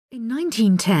In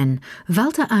 1910,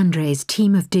 Walter Andre's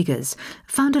team of diggers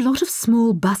found a lot of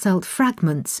small basalt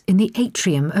fragments in the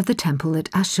atrium of the temple at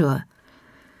Ashur.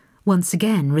 Once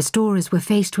again, restorers were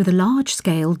faced with a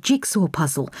large-scale jigsaw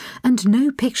puzzle and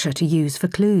no picture to use for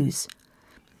clues.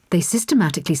 They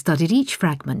systematically studied each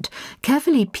fragment,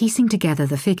 carefully piecing together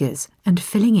the figures and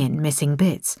filling in missing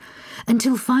bits,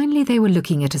 until finally they were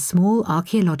looking at a small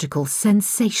archaeological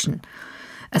sensation,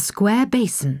 a square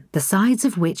basin, the sides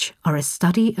of which are a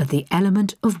study of the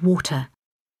element of water.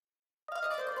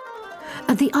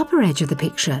 At the upper edge of the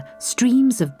picture,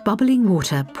 streams of bubbling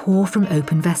water pour from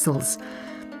open vessels.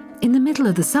 In the middle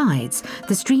of the sides,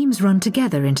 the streams run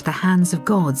together into the hands of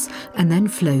gods and then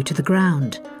flow to the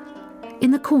ground.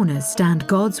 In the corners stand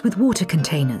gods with water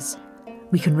containers.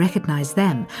 We can recognize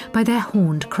them by their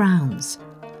horned crowns.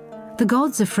 The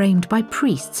gods are framed by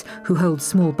priests who hold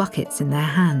small buckets in their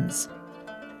hands.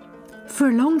 For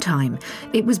a long time,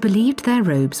 it was believed their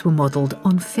robes were modelled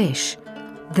on fish.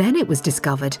 Then it was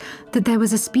discovered that there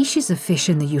was a species of fish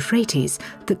in the Euphrates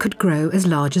that could grow as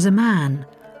large as a man.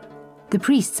 The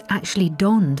priests actually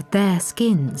donned their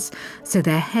skins, so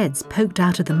their heads poked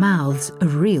out of the mouths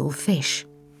of real fish.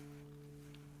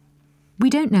 We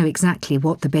don't know exactly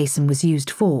what the basin was used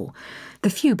for. The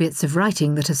few bits of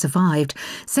writing that have survived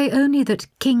say only that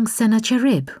King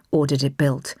Sennacherib ordered it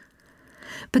built.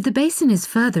 But the basin is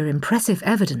further impressive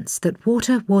evidence that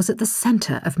water was at the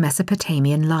centre of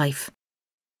Mesopotamian life.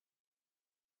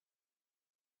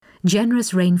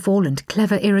 Generous rainfall and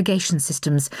clever irrigation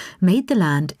systems made the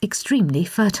land extremely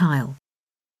fertile.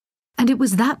 And it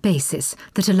was that basis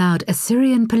that allowed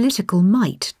Assyrian political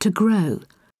might to grow.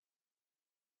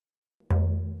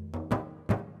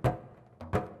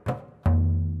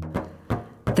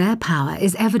 Their power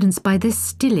is evidenced by this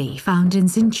stele found in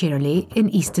Zincirli in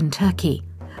eastern Turkey.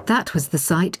 That was the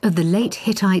site of the late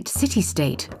Hittite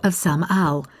city-state of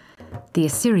Sam'al. The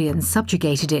Assyrians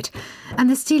subjugated it, and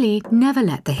the stele never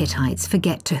let the Hittites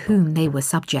forget to whom they were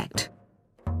subject.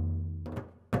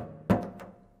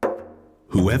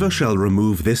 Whoever shall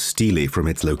remove this stele from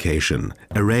its location,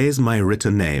 erase my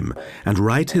written name, and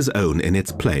write his own in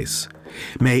its place.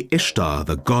 May Ishtar,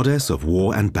 the goddess of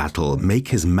war and battle, make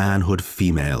his manhood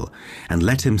female, and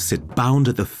let him sit bound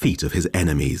at the feet of his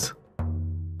enemies.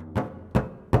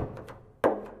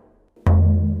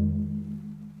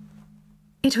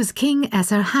 It was King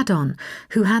Esarhaddon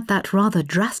who had that rather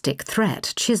drastic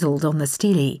threat chiselled on the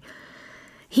stele.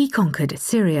 He conquered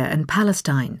Syria and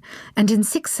Palestine, and in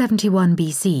 671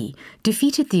 BC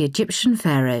defeated the Egyptian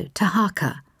pharaoh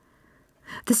Taharqa.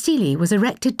 The stele was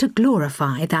erected to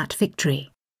glorify that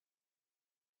victory.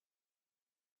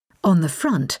 On the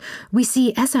front, we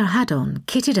see Esarhaddon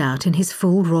kitted out in his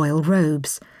full royal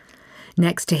robes.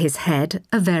 Next to his head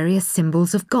are various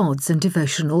symbols of gods and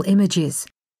devotional images.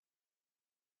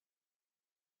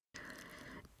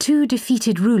 Two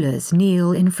defeated rulers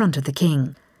kneel in front of the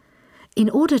king. In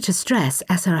order to stress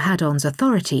Esarhaddon's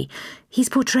authority, he's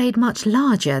portrayed much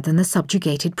larger than the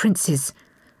subjugated princes,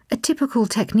 a typical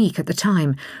technique at the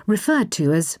time referred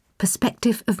to as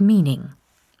perspective of meaning.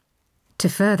 To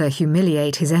further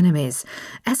humiliate his enemies,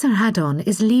 Esarhaddon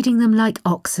is leading them like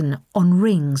oxen on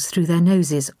rings through their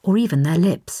noses or even their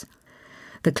lips.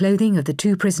 The clothing of the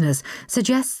two prisoners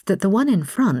suggests that the one in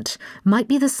front might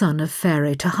be the son of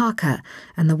Pharaoh Taharqa,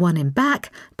 and the one in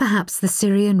back perhaps the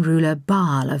Syrian ruler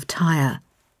Baal of Tyre.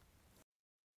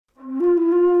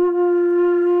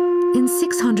 In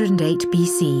 608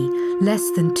 BC,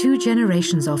 less than 2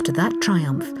 generations after that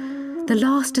triumph, the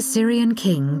last Assyrian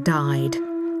king died.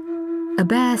 A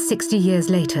bare 60 years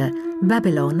later,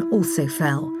 Babylon also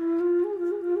fell.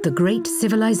 The great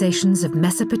civilizations of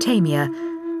Mesopotamia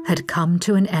had come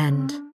to an end.